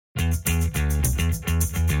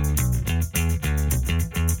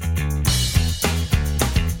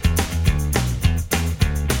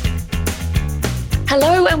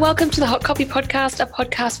Hello and welcome to the Hot Copy Podcast, a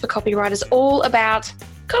podcast for copywriters all about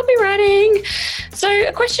copywriting. So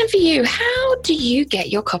a question for you, how do you get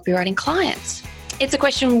your copywriting clients? It's a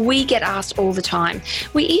question we get asked all the time.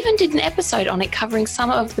 We even did an episode on it covering some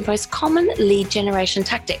of the most common lead generation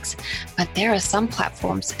tactics. But there are some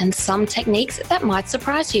platforms and some techniques that might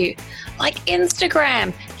surprise you, like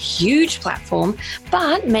Instagram, huge platform,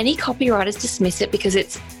 but many copywriters dismiss it because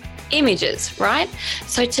it's images, right?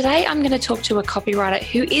 So today I'm going to talk to a copywriter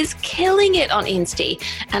who is killing it on Insta,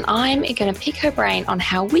 and I'm going to pick her brain on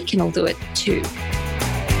how we can all do it too.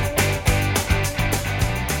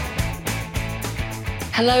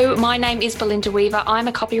 Hello, my name is Belinda Weaver. I'm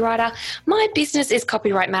a copywriter. My business is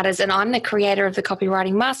Copyright Matters, and I'm the creator of the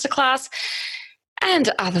Copywriting Masterclass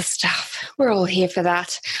and other stuff. We're all here for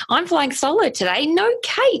that. I'm flying solo today. No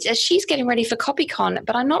Kate, as she's getting ready for CopyCon,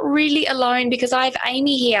 but I'm not really alone because I have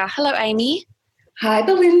Amy here. Hello, Amy. Hi,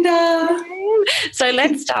 Belinda. So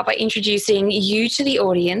let's start by introducing you to the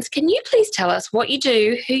audience. Can you please tell us what you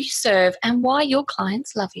do, who you serve, and why your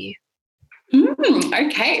clients love you?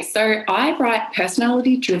 Okay, so I write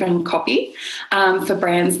personality-driven copy for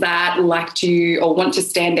brands that like to or want to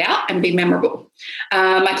stand out and be memorable.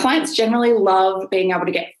 My clients generally love being able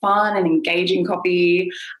to get fun and engaging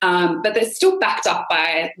copy, but they're still backed up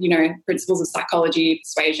by, principles of psychology,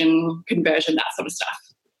 persuasion, conversion, that sort of stuff.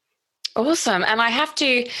 Awesome. And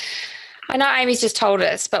I know Amy's just told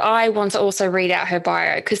us, but I want to also read out her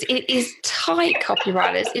bio because it is tight,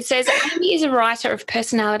 copywriters. It says, Amy is a writer of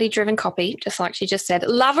personality-driven copy, just like she just said,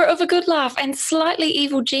 lover of a good laugh and slightly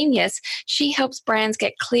evil genius. She helps brands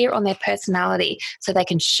get clear on their personality so they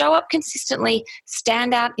can show up consistently,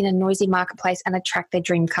 stand out in a noisy marketplace and attract their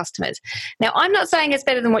dream customers. Now, I'm not saying it's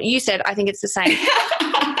better than what you said. I think it's the same.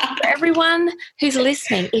 For everyone who's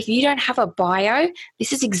listening, if you don't have a bio,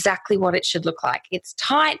 this is exactly what it should look like. It's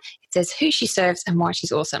tight. It says who she serves and why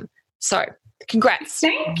she's awesome. So, congrats.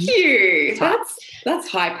 Thank you. That's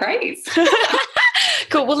high praise.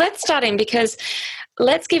 Cool. Well, let's start in because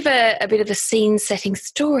let's give a bit of a scene-setting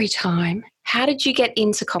story time. How did you get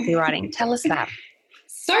into copywriting? Tell us that.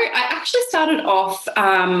 So I actually started off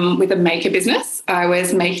with a maker business. I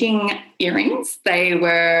was making earrings. They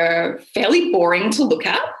were fairly boring to look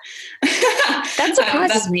at. That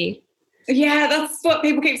surprises me. Yeah, that's what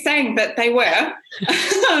people keep saying, but they were.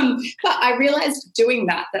 But I realized doing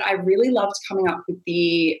that I really loved coming up with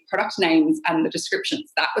the product names and the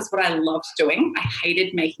descriptions. That was what I loved doing. I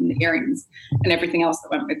hated making the earrings and everything else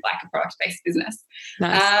that went with like a product-based business.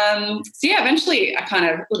 Nice. So yeah, eventually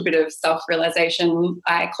a little bit of self-realization.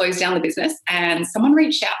 I closed down the business and someone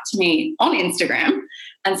reached out to me on Instagram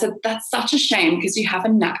and said, that's such a shame because you have a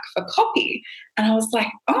knack for copy. And I was like,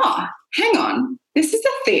 hang on, this is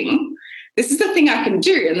a thing. This is the thing I can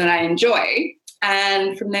do and that I enjoy.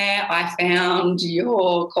 And from there, I found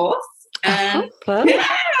your course. And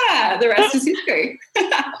the rest is history.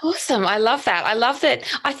 Awesome. I love that. I love that.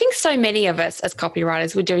 I think so many of us as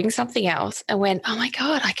copywriters were doing something else and went, oh my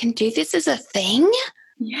God, I can do this as a thing.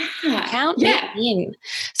 Yeah. Count me in.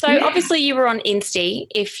 So obviously you were on Insta.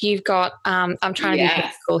 If you've got, I'm trying to be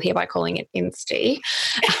cool here by calling it Insta,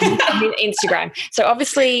 Instagram. So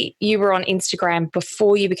obviously you were on Instagram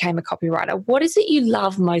before you became a copywriter. What is it you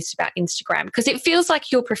love most about Instagram? Because it feels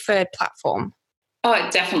like your preferred platform. Oh,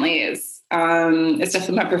 it definitely is. It's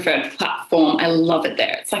definitely my preferred platform. I love it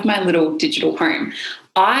there. It's like my little digital home.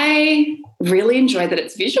 I really enjoy that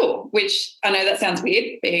it's visual, which I know that sounds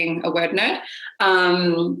weird being a word nerd,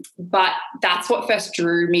 but that's what first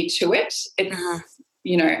drew me to it. It's,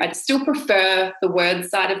 I'd still prefer the word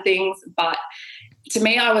side of things, but to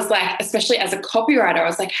me, I was like, especially as a copywriter, I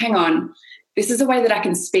was like, hang on, this is a way that I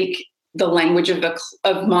can speak the language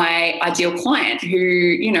of my ideal client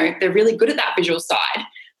who, they're really good at that visual side,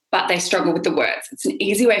 but they struggle with the words. It's an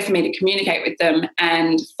easy way for me to communicate with them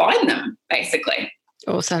and find them, basically.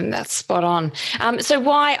 Awesome. That's spot on. So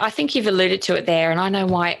why, I think you've alluded to it there, and I know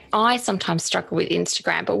why I sometimes struggle with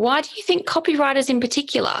Instagram, but why do you think copywriters in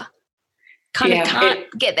particular can't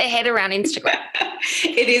get their head around Instagram?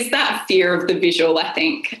 It is that fear of the visual, I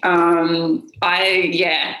think.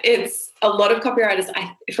 It's a lot of copywriters,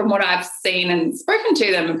 from what I've seen and spoken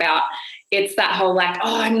to them about, it's that whole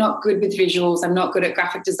I'm not good with visuals. I'm not good at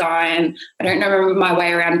graphic design. I don't know my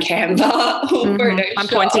way around Canva or Photoshop. I'm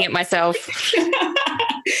pointing at myself.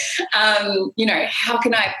 How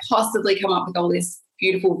can I possibly come up with all this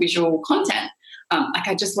beautiful visual content?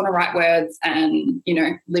 I just want to write words and,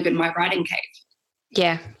 live in my writing cave.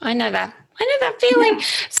 Yeah, I know that. I know that feeling. Yeah.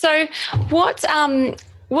 So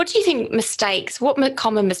what do you think what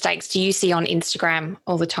common mistakes do you see on Instagram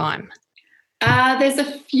all the time? There's a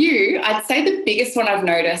few. I'd say the biggest one I've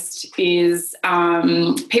noticed is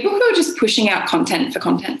people who are just pushing out content for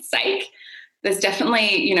content's sake. There's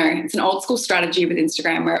definitely, it's an old school strategy with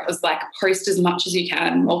Instagram where it was like post as much as you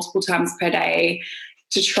can multiple times per day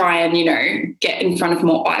to try and, get in front of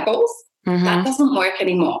more eyeballs. Mm-hmm. That doesn't work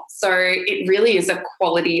anymore. So it really is a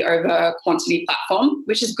quality over quantity platform,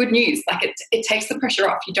 which is good news. Like it takes the pressure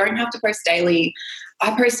off. You don't have to post daily.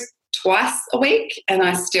 I post twice a week and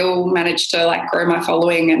I still manage to like grow my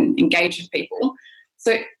following and engage with people.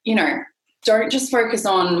 So, don't just focus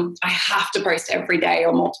on I have to post every day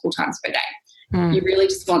or multiple times per day. You really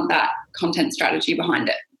just want that content strategy behind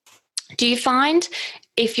it. Do you find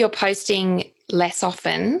if you're posting less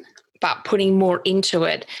often but putting more into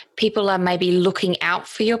it, people are maybe looking out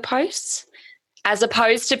for your posts as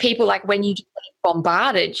opposed to people like when you get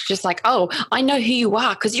bombarded, just like, oh, I know who you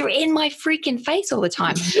are because you're in my freaking face all the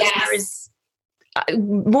time. Yes. Whereas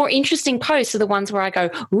more interesting posts are the ones where I go,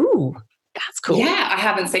 ooh, that's cool. Yeah, I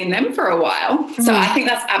haven't seen them for a while. So I think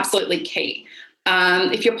that's absolutely key.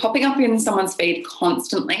 If you're popping up in someone's feed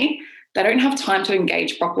constantly, they don't have time to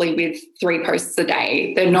engage properly with 3 posts a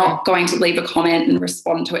day. They're not going to leave a comment and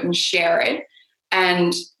respond to it and share it.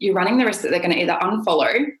 And you're running the risk that they're going to either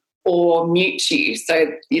unfollow or mute you. So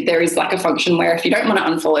there is like a function where if you don't want to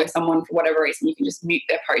unfollow someone for whatever reason, you can just mute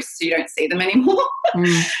their posts so you don't see them anymore. And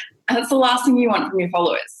that's the last thing you want from your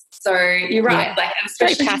followers. So you're right. Yeah. Like,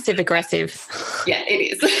 especially very passive aggressive. Yeah, it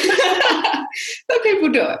is. But people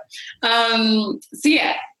do it. So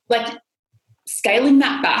yeah, like scaling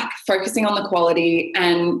that back, focusing on the quality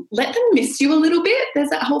and let them miss you a little bit. There's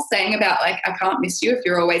that whole saying about like, I can't miss you if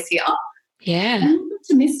you're always here. Yeah.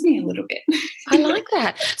 To miss me a little bit. I like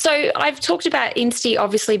that. So I've talked about Insta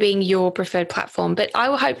obviously being your preferred platform, but I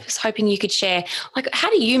was hoping you could share, like, how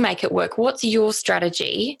do you make it work? What's your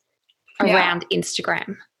strategy around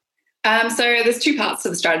Instagram? So there's 2 parts to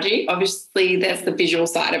the strategy. Obviously, there's the visual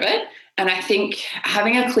side of it. And I think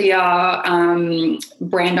having a clear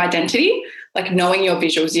brand identity, like knowing your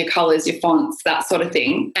visuals, your colours, your fonts, that sort of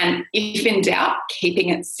thing. And if in doubt, keeping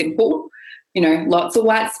it simple, lots of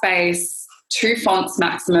white space, 2 fonts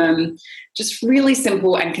maximum, just really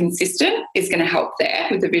simple and consistent is going to help there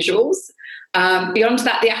with the visuals. Beyond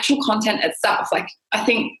that, the actual content itself, like I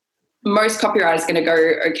think most copywriters are going to go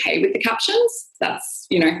okay with the captions. That's,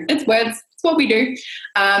 it's words, it's what we do.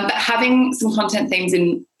 But having some content themes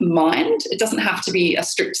in mind, it doesn't have to be a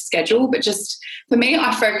strict schedule, but just for me,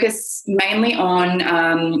 I focus mainly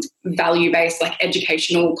on value-based, like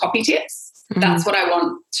educational copy tips. That's what I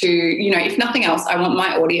want to, if nothing else, I want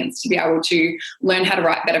my audience to be able to learn how to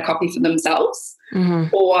write better copy for themselves.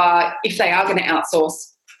 Or if they are going to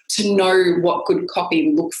outsource, to know what good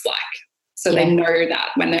copy looks like. So they know that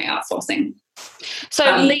when they're outsourcing.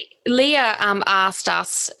 So Leah asked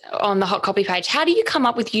us on the Hot Copy page, how do you come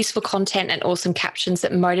up with useful content and awesome captions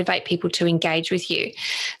that motivate people to engage with you?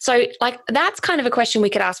 So like that's kind of a question we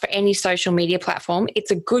could ask for any social media platform. It's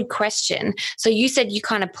a good question. So you said you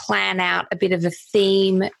kind of plan out a bit of a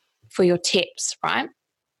theme for your tips, right?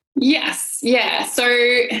 Yes. Yeah. So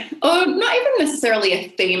not even necessarily a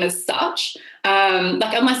theme as such.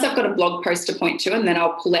 Like unless I've got a blog post to point to and then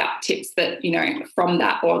I'll pull out tips that, from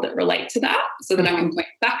that or that relate to that so that I can point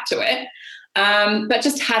back to it. But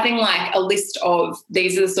just having like a list of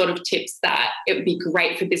these are the sort of tips that it would be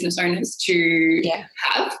great for business owners to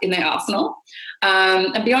have in their arsenal.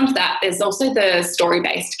 And beyond that, there's also the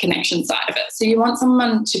story-based connection side of it. So you want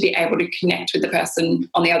someone to be able to connect with the person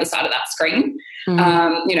on the other side of that screen.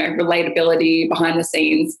 Relatability, behind the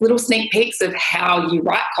scenes, little sneak peeks of how you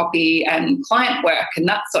write copy and client work and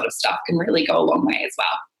that sort of stuff can really go a long way as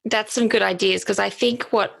well. That's some good ideas because I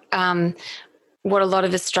think what a lot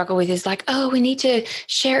of us struggle with is like, oh, we need to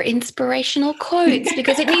share inspirational quotes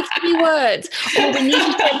because it needs to be words, or we need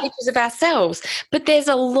to share pictures of ourselves. But there's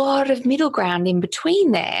a lot of middle ground in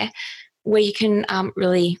between there where you can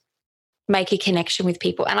really make a connection with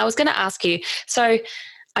people. And I was going to ask you, so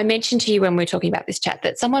I mentioned to you when we were talking about this chat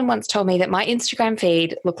that someone once told me that my Instagram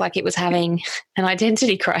feed looked like it was having an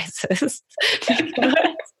identity crisis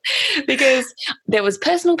because there was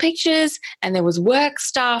personal pictures and there was work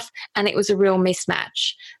stuff and it was a real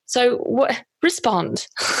mismatch. So respond.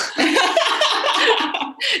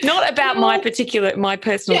 Not about my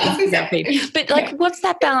personal Instagram feed, but like what's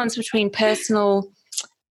that balance between personal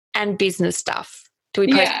and business stuff? Do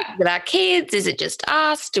we post with our kids? Is it just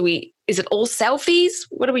us? Is it all selfies?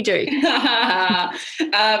 What do we do?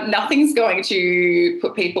 Nothing's going to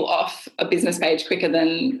put people off a business page quicker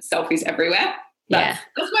than selfies everywhere. That's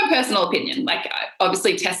my personal opinion. Like,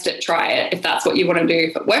 obviously test it, try it. If that's what you want to do,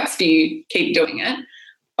 if it works for you, keep doing it.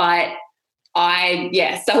 But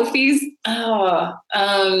Selfies.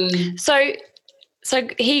 So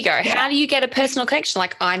here you go. Yeah. How do you get a personal connection?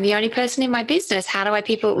 Like, I'm the only person in my business. How do I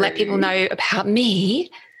let people know about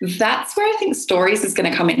me? That's where I think stories is going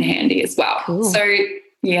to come in handy as well. Cool. So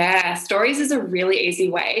yeah, stories is a really easy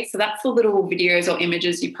way. So that's the little videos or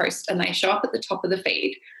images you post and they show up at the top of the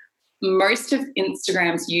feed. Most of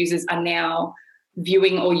Instagram's users are now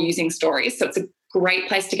viewing or using stories. So it's a great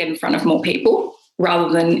place to get in front of more people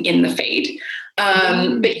rather than in the feed.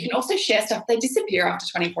 But you can also share stuff. They disappear after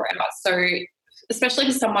 24 hours. So especially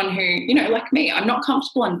for someone who, like me, I'm not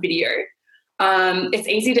comfortable on video. It's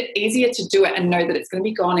easier to do it and know that it's going to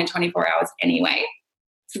be gone in 24 hours anyway.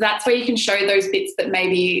 So that's where you can show those bits that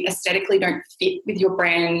maybe aesthetically don't fit with your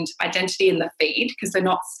brand identity in the feed because they're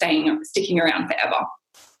not sticking around forever.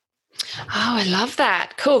 Oh, I love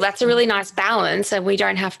that. Cool. That's a really nice balance. And we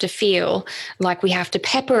don't have to feel like we have to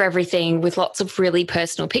pepper everything with lots of really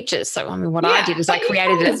personal pictures. So, what I did is I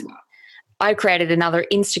created another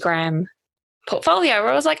Instagram portfolio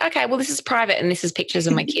where I was like, okay, well, this is private and this is pictures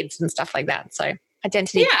of my kids and stuff like that. So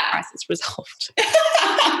identity crisis resolved.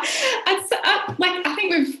 I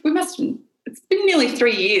think it's been nearly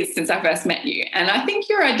 3 years since I first met you. And I think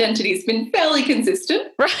your identity has been fairly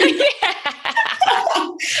consistent. Right. Yeah.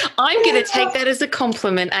 I'm going to take that as a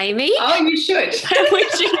compliment, Amy. Oh, you should. We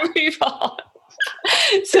should move on.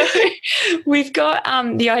 So we've got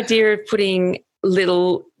the idea of putting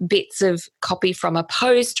little bits of copy from a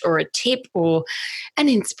post or a tip or an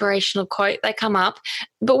inspirational quote. They come up.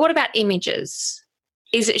 But what about images?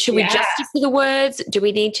 Should we just stick to the words? Do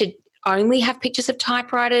we need to only have pictures of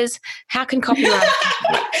typewriters? How can copywriters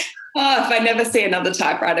Oh, if I never see another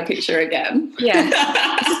typewriter picture again. Yeah.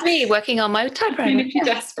 This is me working on my typewriter. If you're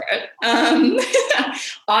desperate. I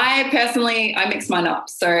mix mine up.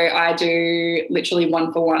 So I do literally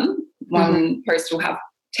one for one. One post will have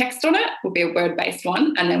text on it, will be a word-based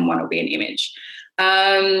one, and then one will be an image.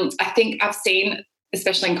 I think I've seen,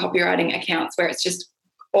 especially in copywriting accounts, where it's just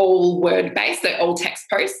all word-based, they're all text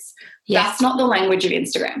posts. Yes. That's not the language of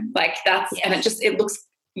Instagram. And it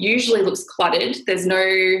usually looks cluttered. There's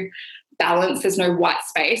no balance. There's no white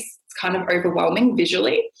space. It's kind of overwhelming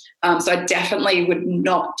visually. So I definitely would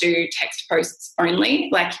not do text posts only.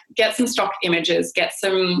 Like, get some stock images,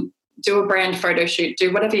 do a brand photo shoot,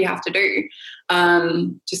 do whatever you have to do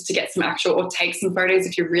just to get some or take some photos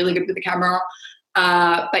if you're really good with the camera.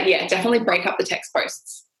 But yeah, definitely break up the text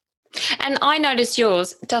posts. And I notice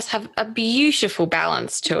yours does have a beautiful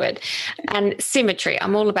balance to it and symmetry.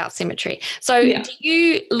 I'm all about symmetry. So do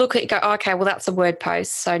you look at it and go, okay, well, that's a word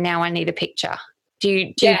post, so now I need a picture?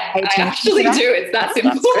 I actually do. It's that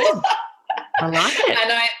simple. That's good. I like it. And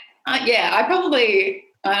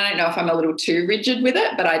I don't know if I'm a little too rigid with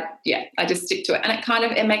it, but I just stick to it. And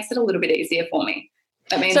it makes it a little bit easier for me.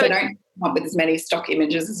 That means I don't come up with as many stock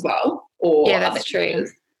images as well. That's true.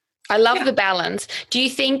 Images. I love the balance. Do you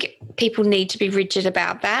think people need to be rigid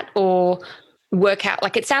about that or work out?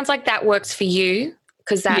 Like, it sounds like that works for you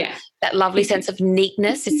because that lovely sense of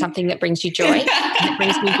neatness is something that brings you joy. It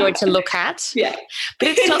brings me joy to look at. Yeah. But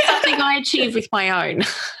it's not something I achieve with my own.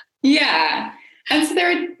 Yeah. And so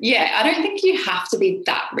I don't think you have to be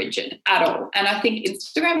that rigid at all. And I think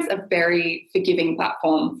Instagram is a very forgiving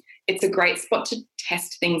platform. It's a great spot to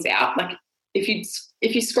test things out. Like, if you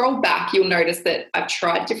scroll back, you'll notice that I've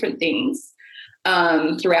tried different things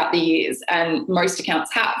throughout the years, and most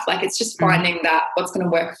accounts have. Like, it's just finding that what's going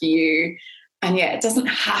to work for you. And it doesn't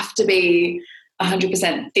have to be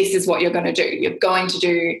 100% this is what you're going to do. You're going to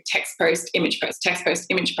do text post, image post, text post,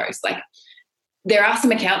 image post. Like, there are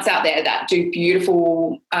some accounts out there that do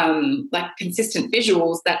beautiful, consistent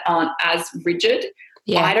visuals that aren't as rigid.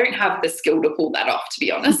 Yeah. I don't have the skill to pull that off, to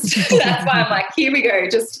be honest. That's why I'm like, here we go,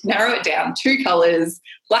 just narrow it down, 2 colours,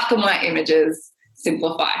 black and white images,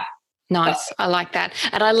 simplify. Nice. I like that.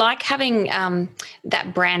 And I like having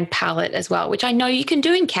that brand palette as well, which I know you can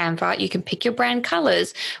do in Canva. You can pick your brand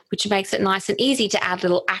colours, which makes it nice and easy to add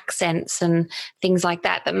little accents and things like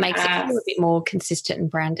that makes it feel a bit more consistent and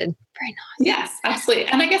branded. Very nice. Yes, absolutely.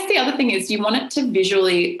 And I guess the other thing is you want it to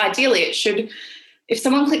visually, ideally it should, if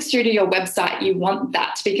someone clicks through to your website, you want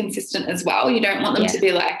that to be consistent as well. You don't want them to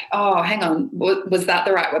be like, oh, hang on, was that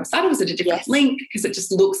the right website or was it a different link? Because it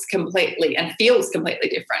just looks completely and feels completely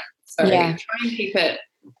different. So try and keep it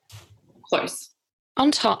close.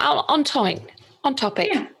 On topic.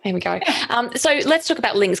 Yeah. There we go. Yeah. So let's talk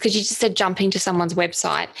about links, because you just said jumping to someone's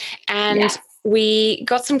website. And we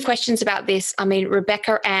got some questions about this. I mean,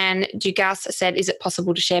 Rebecca Ann Dugas said, is it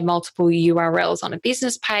possible to share multiple URLs on a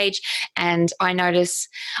business page? And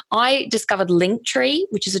I discovered Linktree,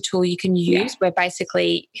 which is a tool you can use where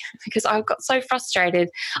basically, because I've got so frustrated,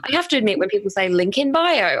 I have to admit when people say link in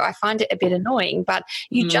bio, I find it a bit annoying, but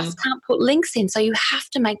you just can't put links in. So you have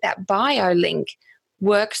to make that bio link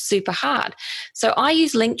work super hard. So I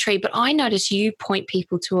use Linktree, but I notice you point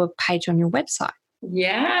people to a page on your website.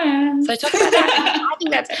 Yeah. So talk about that. I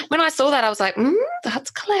think that's when I saw that, I was like,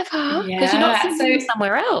 that's clever. Because you're not sitting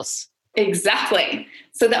somewhere else. Exactly.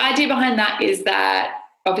 So the idea behind that is that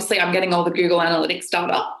obviously I'm getting all the Google Analytics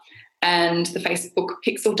data and the Facebook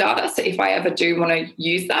pixel data. So if I ever do want to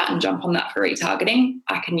use that and jump on that for retargeting,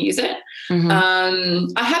 I can use it. I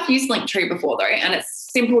have used Linktree before though, and it's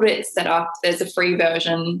simple to set up. There's a free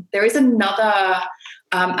version. There is another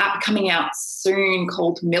app coming out soon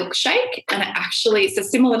called Milkshake, and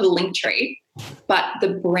it's similar to Linktree, but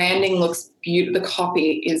the branding looks beautiful. The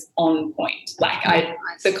copy is on point.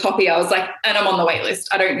 The copy, I was like, and I'm on the wait list.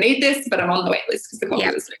 I don't need this, but I'm on the wait list because the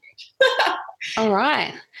copy was so good. All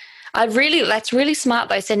right. That's really smart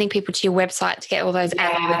though, sending people to your website to get all those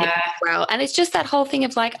analytics as well. And it's just that whole thing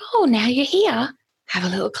of like, oh, now you're here. Have a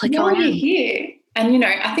little click around. You're here. And,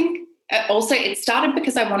 I think also it started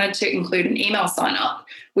because I wanted to include an email sign up,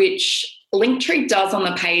 which Linktree does on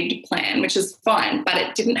the paid plan, which is fine, but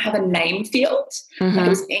it didn't have a name field. Like it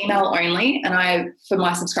was email only. And for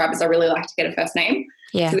my subscribers, I really like to get a first name.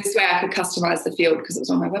 Yeah. So this way I could customize the field because it was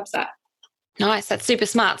on my website. Nice. That's super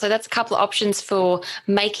smart. So that's a couple of options for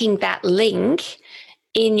making that link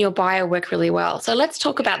in your bio work really well. So let's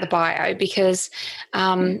talk about the bio because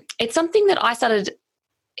it's something that I started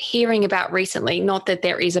hearing about recently, not that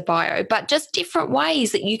there is a bio, but just different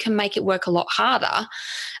ways that you can make it work a lot harder.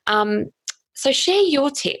 So share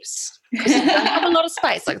your tips because you don't have a lot of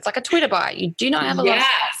space. Like it's like a Twitter bio. You do not have a lot of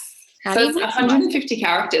space. So it's 150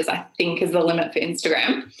 characters, I think, is the limit for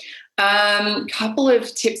Instagram. Couple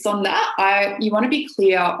of tips on that. You want to be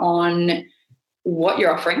clear on what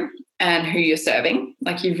you're offering and who you're serving.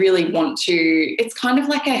 Like you really want to, it's kind of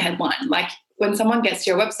like a headline. Like when someone gets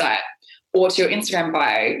to your website or to your Instagram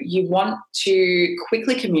bio, you want to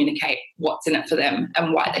quickly communicate what's in it for them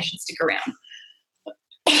and why they should stick around.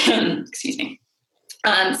 Excuse me.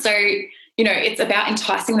 So, it's about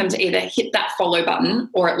enticing them to either hit that follow button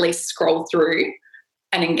or at least scroll through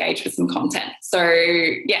and engage with some content. So,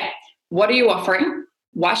 what are you offering?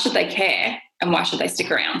 Why should they care? And why should they stick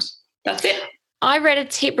around? That's it. I read a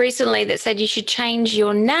tip recently that said you should change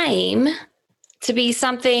your name to be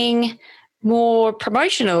something more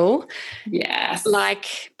promotional. Yes.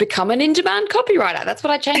 Like become an in-demand copywriter. That's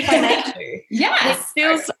what I changed my name to.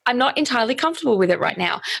 Yes. I'm not entirely comfortable with it right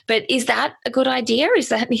now. But is that a good idea? Is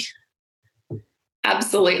that...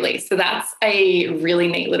 Absolutely. So that's a really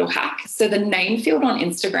neat little hack. So the name field on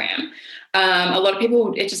Instagram, a lot of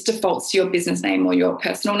people, it just defaults to your business name or your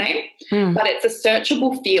personal name, but it's a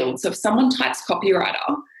searchable field. So if someone types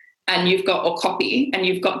copywriter and you've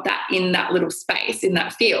got that in that little space in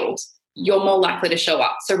that field, you're more likely to show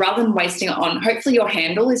up. So rather than wasting it on, hopefully your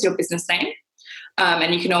handle is your business name.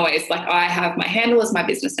 And you can always, I have my handle as my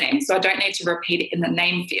business name, so I don't need to repeat it in the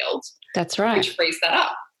name field. That's right. Which frees that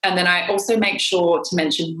up. And then I also make sure to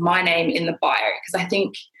mention my name in the bio because I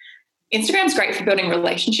think Instagram's great for building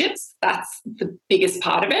relationships. That's the biggest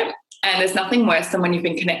part of it. And there's nothing worse than when you've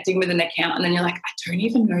been connecting with an account and then you're like, I don't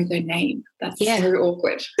even know their name. That's so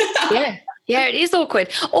awkward. Yeah, it is awkward.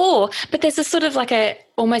 But there's a sort of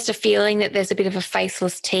almost a feeling that there's a bit of a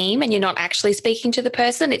faceless team and you're not actually speaking to the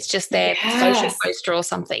person. It's just their social poster or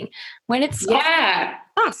something. When it's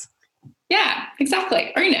us. Yeah,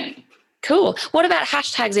 exactly. Own it. Cool. What about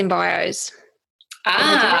hashtags in bios? Okay.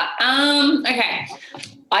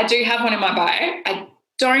 I do have one in my bio. I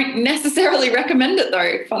don't necessarily recommend it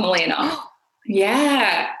though, funnily enough.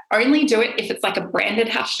 Yeah. Only do it if it's like a branded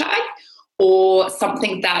hashtag or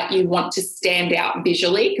something that you want to stand out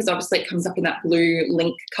visually because obviously it comes up in that blue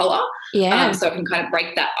link color. Yeah. So it can kind of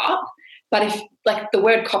break that up. But if the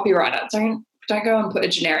word copywriter, don't go and put a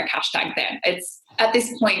generic hashtag there. It's at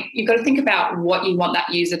this point, you've got to think about what you want that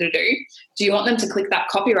user to do. Do you want them to click that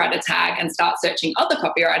copywriter tag and start searching other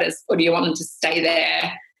copywriters, or do you want them to stay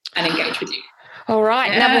there and engage with you? All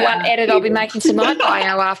right. Number one edit I'll be making to my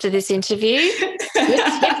bio after this interview. Good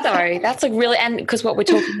tip though. That's and because what we're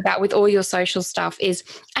talking about with all your social stuff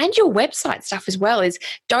and your website stuff as well is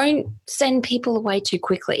don't send people away too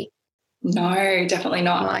quickly. No, definitely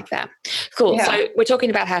not. I like that. Cool. Yeah. So we're talking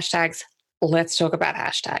about hashtags. Let's talk about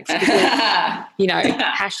hashtags. Because,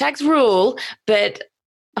 hashtags rule, but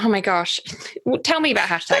Oh my gosh. Well, tell me about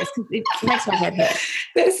hashtags. It makes my head hurt.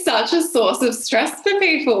 They're such a source of stress for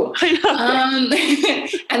people. And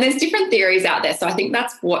there's different theories out there. So I think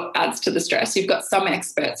that's what adds to the stress. You've got some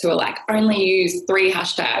experts who are like, only use 3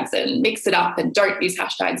 hashtags and mix it up and don't use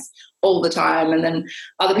hashtags all the time. And then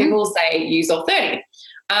other people will say use all 30.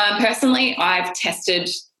 Personally, I've tested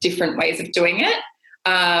different ways of doing it.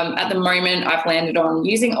 At the moment, I've landed on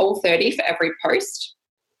using all 30 for every post.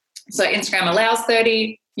 So Instagram allows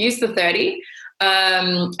 30, use the 30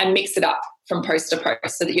 and mix it up from post to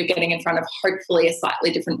post so that you're getting in front of hopefully a slightly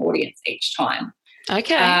different audience each time.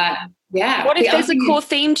 Okay. Yeah. What if there's a core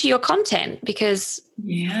theme to your content? Because,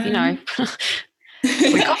 you know,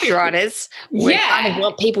 we're copywriters. We kind of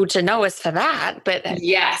want people to know us for that, but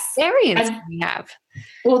variants we have.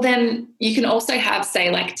 Well, then you can also have, say,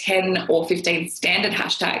 like 10 or 15 standard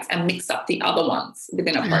hashtags and mix up the other ones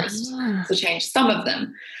within a post. So change some of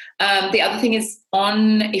them. The other thing is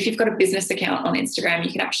if you've got a business account on Instagram,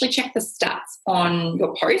 you can actually check the stats on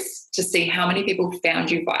your posts to see how many people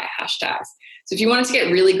found you via hashtags. So if you wanted to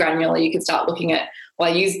get really granular, you could start looking at, well,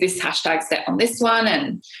 I used this hashtag set on this one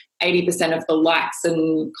and 80% of the likes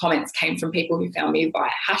and comments came from people who found me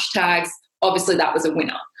via hashtags. Obviously, that was a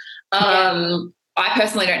winner. I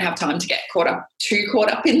personally don't have time to get too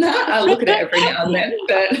caught up in that. I look at it every now and then.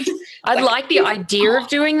 But I like the idea of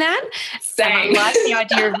doing that. Same. And I like the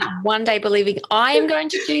idea of one day believing I am going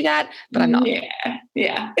to do that, but I'm not.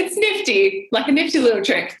 Yeah. It's nifty, like a nifty little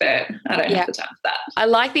trick, but I don't have the time for that. I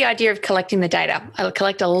like the idea of collecting the data. I'll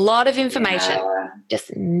collect a lot of information,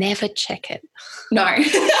 just never check it. No.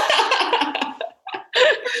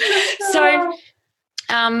 So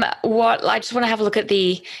I just want to have a look at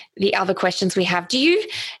the other questions we have. Do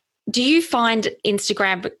you find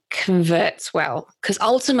Instagram converts well? Because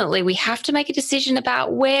ultimately we have to make a decision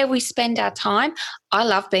about where we spend our time. I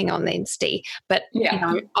love being on the Insta, but you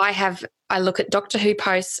know, I look at Doctor Who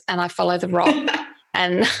posts and I follow The Rock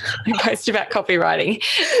and I post about copywriting.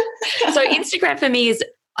 So Instagram for me is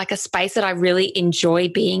like a space that I really enjoy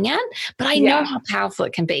being at, but I know how powerful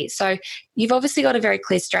it can be. So you've obviously got a very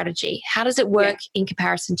clear strategy. How does it work in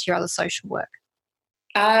comparison to your other social work?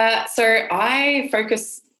 So I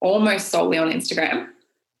focus almost solely on Instagram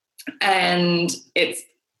and it's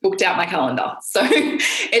booked out my calendar. So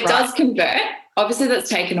it does convert. Obviously that's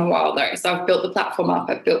taken a while though. So I've built the platform up,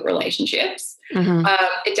 I've built relationships.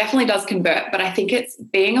 It definitely does convert, but I think it's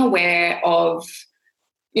being aware of,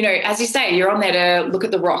 you know, as you say, you're on there to look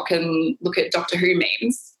at The Rock and look at Doctor Who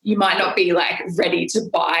memes. You might not be like ready to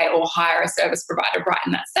buy or hire a service provider right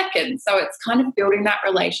in that second. So it's kind of building that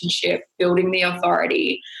relationship, building the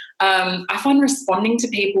authority. I find responding to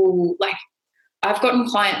people, like I've gotten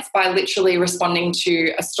clients by literally responding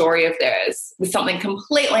to a story of theirs with something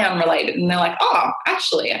completely unrelated. And they're like, oh,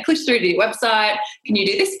 actually, I clicked through to your website. Can you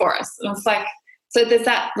do this for us? And it's like, so there's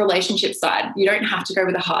that relationship side. You don't have to go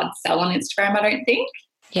with a hard sell on Instagram, I don't think.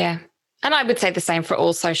 Yeah. And I would say the same for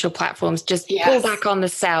all social platforms. Just pull back on the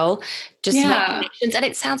sell, just make connections. And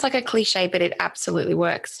it sounds like a cliche, but it absolutely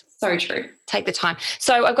works. So true. Take the time.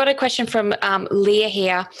 So I've got a question from Leah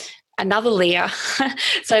here, another Leah.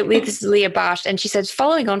 So this is Leah Barsh, and she says,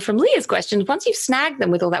 following on from Leah's questions, once you've snagged them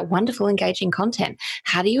with all that wonderful, engaging content,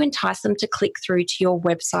 how do you entice them to click through to your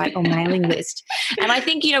website or mailing list? And I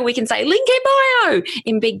think, you know, we can say link in bio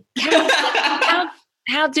in big caps.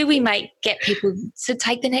 How do we get people to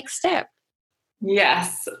take the next step?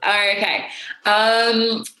 Yes. Okay.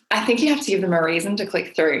 I think you have to give them a reason to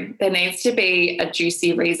click through. There needs to be a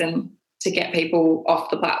juicy reason to get people off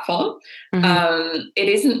the platform. It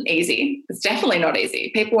isn't easy. It's definitely not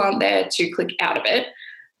easy. People aren't there to click out of it.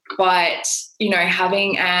 But, you know,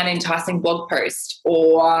 having an enticing blog post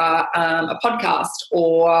or a podcast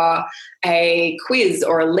or a quiz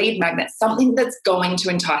or a lead magnet, something that's going to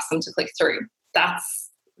entice them to click through. That's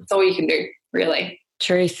all you can do, really.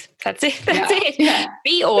 Truth. That's it. That's it. Yeah.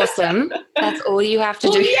 Be awesome. That's all you have to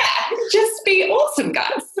do. Yeah, just be awesome, guys.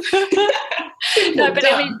 No, but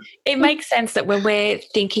I mean, it makes sense that when we're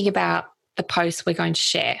thinking about the posts we're going to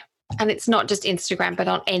share, and it's not just Instagram, but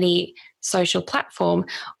on any social platform,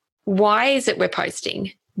 why is it we're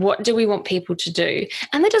posting? What do we want people to do?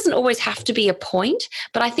 And there doesn't always have to be a point,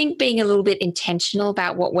 but I think being a little bit intentional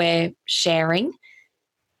about what we're sharing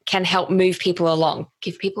can help move people along,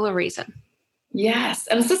 give people a reason. Yes.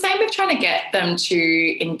 And it's the same with trying to get them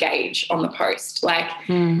to engage on the post. Like,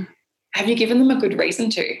 have you given them a good reason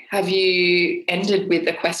to? Have you ended with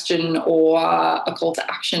a question or a call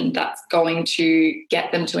to action that's going to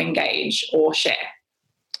get them to engage or share?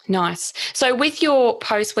 Nice. So with your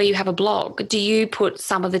post where you have a blog, do you put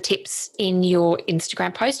some of the tips in your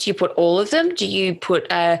Instagram post? Do you put all of them? Do you put,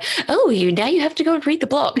 now you have to go and read the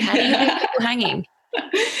blog? How do you get people hanging?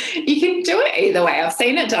 You can do it either way. I've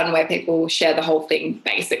seen it done where people share the whole thing,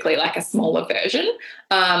 basically like a smaller version.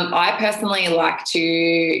 I personally like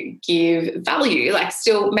to give value, like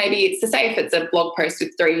still maybe it's to say if it's a blog post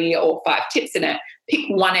with 3 or 5 tips in it, pick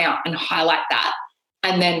one out and highlight that.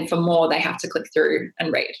 And then for more, they have to click through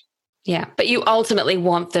and read. Yeah, but you ultimately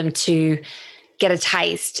want them to get a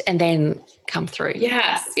taste and then come through.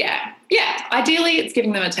 Yes, yeah. Yeah, ideally it's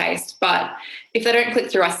giving them a taste, but if they don't click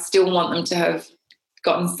through, I still want them to have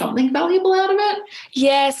gotten something valuable out of it.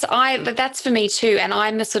 Yes, that's for me too. And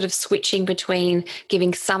I'm sort of switching between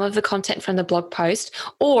giving some of the content from the blog post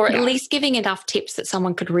or at least giving enough tips that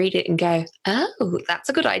someone could read it and go, oh, that's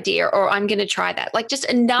a good idea, or I'm going to try that. Like just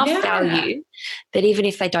enough value that even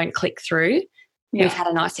if they don't click through, we've had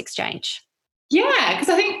a nice exchange. Yeah, because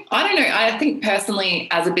I think personally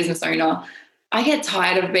as a business owner, I get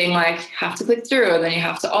tired of being like, have to click through and then you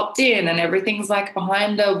have to opt in and everything's like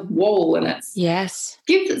behind a wall and it's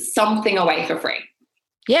give something away for free.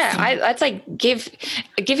 Yeah, I'd say give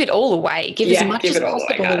it all away. Give as much as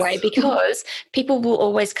possible away because people will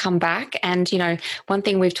always come back. And, one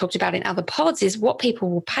thing we've talked about in other pods is what people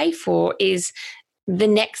will pay for is the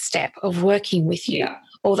next step of working with you. Yeah.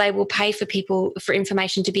 Or they will pay for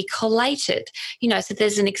information to be collated, so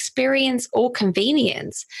there's an experience or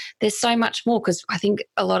convenience. There's so much more because I think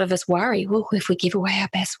a lot of us worry, well, if we give away our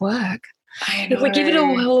best work, if we give it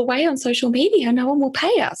all away on social media, no one will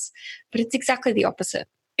pay us. But it's exactly the opposite.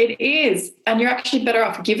 It is. And you're actually better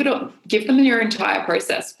off. Give them your entire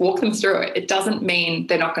process. Walk them through it. It doesn't mean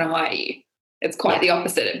they're not going to hire you. It's quite the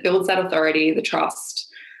opposite. It builds that authority, the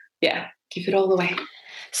trust. Yeah, give it all away.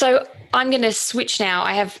 So I'm going to switch now.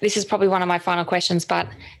 This is probably one of my final questions, but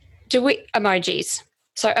emojis.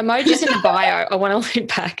 So emojis in the bio, I want to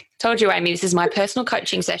loop back. Told you, Amy, this is my personal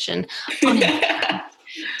coaching session. What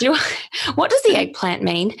does the eggplant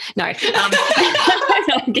mean? No,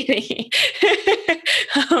 I'm kidding.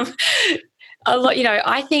 A lot,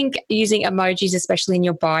 I think using emojis, especially in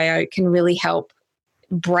your bio, can really help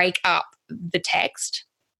break up the text.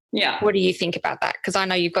 Yeah. What do you think about that? Because I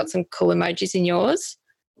know you've got some cool emojis in yours.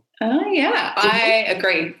 Oh, yeah, I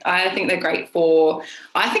agree. I think they're great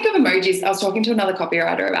I think of emojis. I was talking to another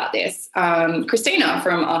copywriter about this, Christina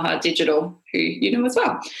from Aha Digital, who you know as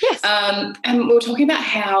well. Yes. And we were talking about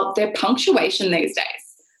how their punctuation these days,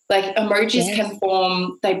 like emojis can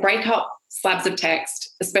form, they break up slabs of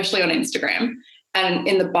text, especially on Instagram. And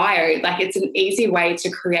in the bio, like it's an easy way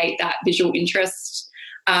to create that visual interest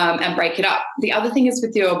and break it up. The other thing is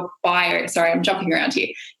with your bio, sorry, I'm jumping around here,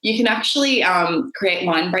 you can actually create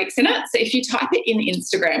line breaks in it. So if you type it in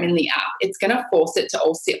Instagram in the app, it's going to force it to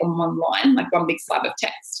all sit on one line, like one big slab of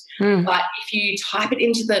text. But if you type it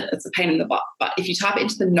it's a pain in the butt, but if you type it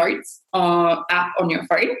into the notes app on your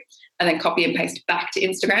phone and then copy and paste back to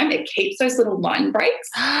Instagram, it keeps those little line breaks.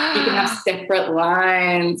 You can have separate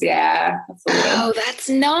lines. Yeah. That's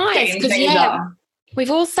nice. Because we've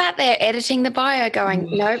all sat there editing the bio going,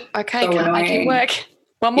 nope, okay, so can't make it work.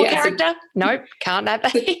 One more character? Nope, can't add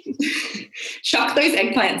that in. Chuck those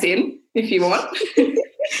eggplants in if you want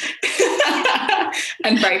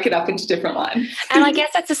and break it up into different lines. And I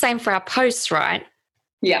guess that's the same for our posts, right?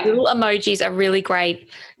 Yeah. Little emojis are really great,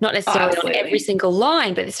 not necessarily on every single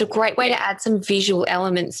line, but it's a great way to add some visual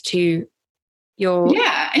elements to your...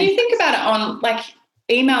 Yeah, and you think about it on like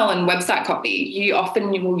email and website copy, you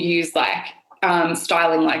will use like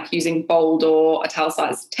styling, like using bold or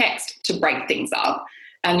italicized text to break things up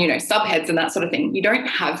and, subheads and that sort of thing. You don't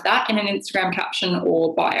have that in an Instagram caption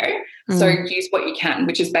or bio. So use what you can,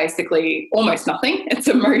 which is basically almost nothing. It's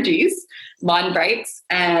emojis, line breaks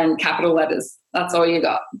and capital letters. That's all you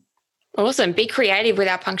got. Awesome. Be creative with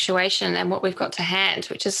our punctuation and what we've got to hand,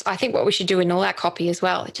 which is, I think, what we should do in all our copy as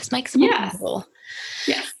well. It just makes it more visible.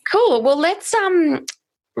 Yes. Cool. Well, let's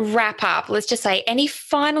wrap up. Let's just say, any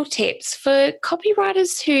final tips for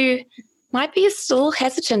copywriters who might be still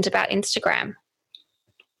hesitant about Instagram?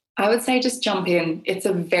 I would say just jump in. It's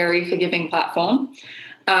a very forgiving platform.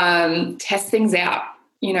 Test things out.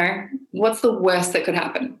 What's the worst that could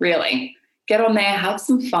happen, really? Get on there, have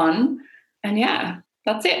some fun, and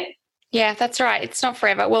that's it. Yeah, that's right. It's not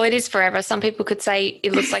forever. Well, it is forever. Some people could say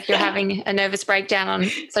it looks like you're having a nervous breakdown on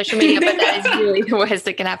social media, but that is really the worst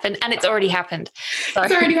that can happen. And it's already happened. So.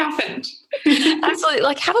 It's already happened. Absolutely.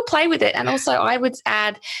 Like, have a play with it. And also I would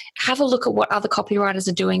add, have a look at what other copywriters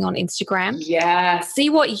are doing on Instagram. Yes. See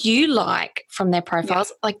what you like from their profiles.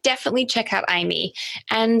 Yeah. Like, definitely check out Amy.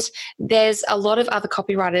 And there's a lot of other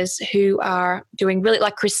copywriters who are doing really,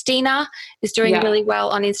 like Christina is doing really well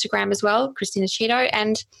on Instagram as well, Christina Cheeto.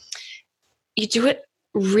 And you do it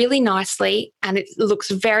really nicely and it looks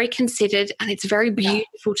very considered and it's very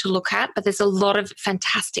beautiful to look at, but there's a lot of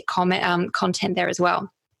fantastic content there as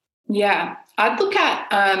well. Yeah. I'd look at,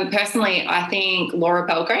 personally, I think Laura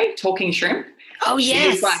Belgrade, Talking Shrimp. Oh,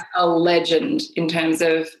 yes. She's like a legend in terms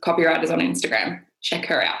of copywriters on Instagram. Check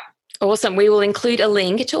her out. Awesome. We will include a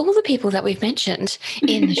link to all the people that we've mentioned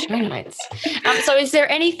in the show notes. So is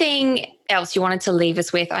there anything else you wanted to leave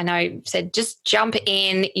us with? I know you said just jump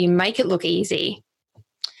in, you make it look easy.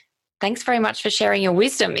 Thanks very much for sharing your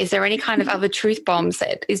wisdom. Is there any kind of other truth bombs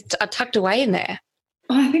that are tucked away in there?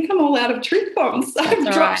 I think I'm all out of truth bombs.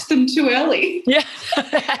 I've dropped them too early. Yeah.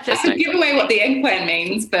 I could give away what the eggplant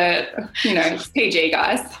means, but, it's PG,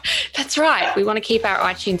 guys. That's right. We want to keep our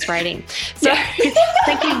iTunes rating. So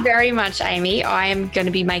thank you very much, Amy. I am going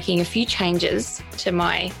to be making a few changes to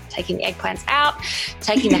my taking the eggplants out,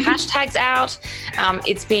 taking the hashtags out.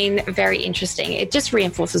 It's been very interesting. It just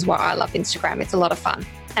reinforces why I love Instagram. It's a lot of fun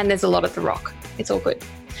and there's a lot of the rock. It's all good.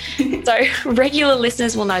 So regular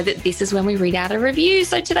listeners will know that this is when we read out a review.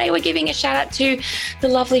 So today we're giving a shout out to the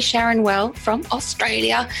lovely Sharon Well from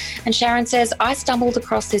Australia. And Sharon says, I stumbled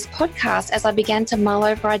across this podcast as I began to mull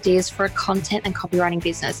over ideas for a content and copywriting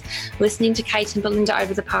business. Listening to Kate and Belinda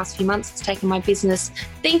over the past few months, it's taken my business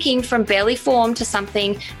thinking from barely formed to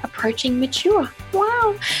something approaching mature.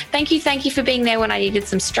 Wow. Thank you for being there when I needed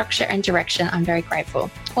some structure and direction. I'm very grateful.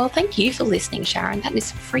 Well, thank you for listening, Sharon. That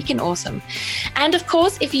is freaking awesome. And of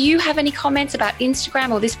course, if you have any comments about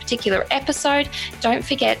Instagram or this particular episode, don't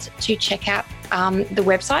forget to check out the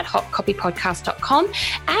website, hotcopypodcast.com,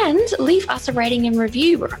 and leave us a rating and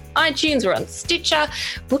review. We're on iTunes, we're on Stitcher.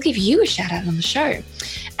 We'll give you a shout out on the show.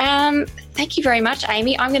 Thank you very much,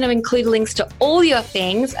 Amy. I'm going to include links to all your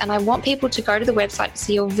things, and I want people to go to the website to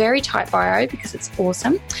see your very tight bio because it's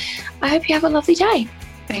awesome. I hope you have a lovely day.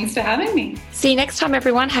 Thanks for having me. See you next time,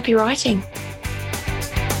 everyone. Happy writing.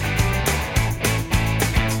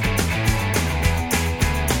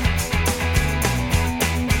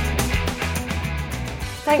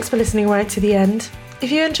 Thanks for listening right to the end. If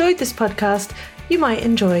you enjoyed this podcast, you might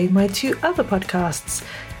enjoy my 2 other podcasts.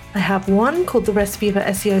 I have one called The Recipe for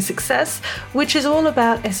SEO Success, which is all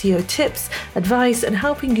about SEO tips, advice, and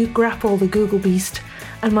helping you grapple the Google beast.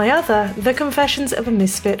 And my other, The Confessions of a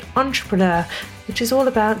Misfit Entrepreneur, which is all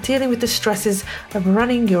about dealing with the stresses of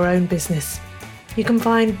running your own business. You can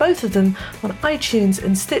find both of them on iTunes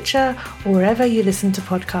and Stitcher or wherever you listen to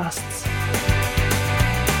podcasts.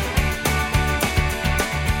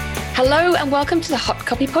 Hello and welcome to the Hot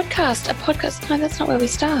Copy Podcast, a podcast. No, that's not where we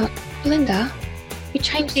start. Belinda, you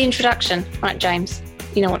changed the introduction. Right, James,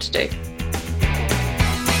 you know what to do.